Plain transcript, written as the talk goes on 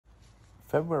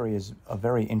February is a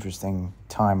very interesting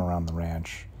time around the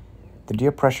ranch. The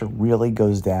deer pressure really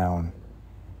goes down,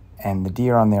 and the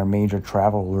deer on their major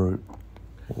travel route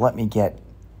will let me get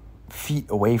feet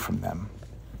away from them.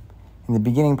 In the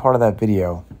beginning part of that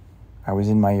video, I was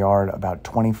in my yard about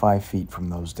 25 feet from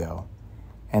those doe,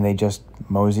 and they just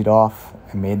moseyed off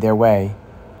and made their way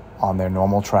on their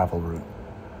normal travel route.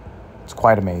 It's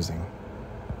quite amazing.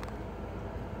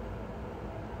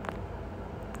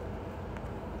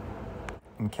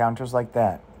 Encounters like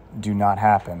that do not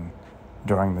happen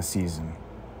during the season.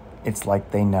 It's like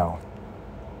they know.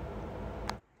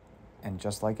 And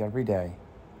just like every day,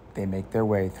 they make their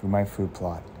way through my food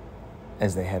plot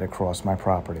as they head across my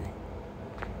property.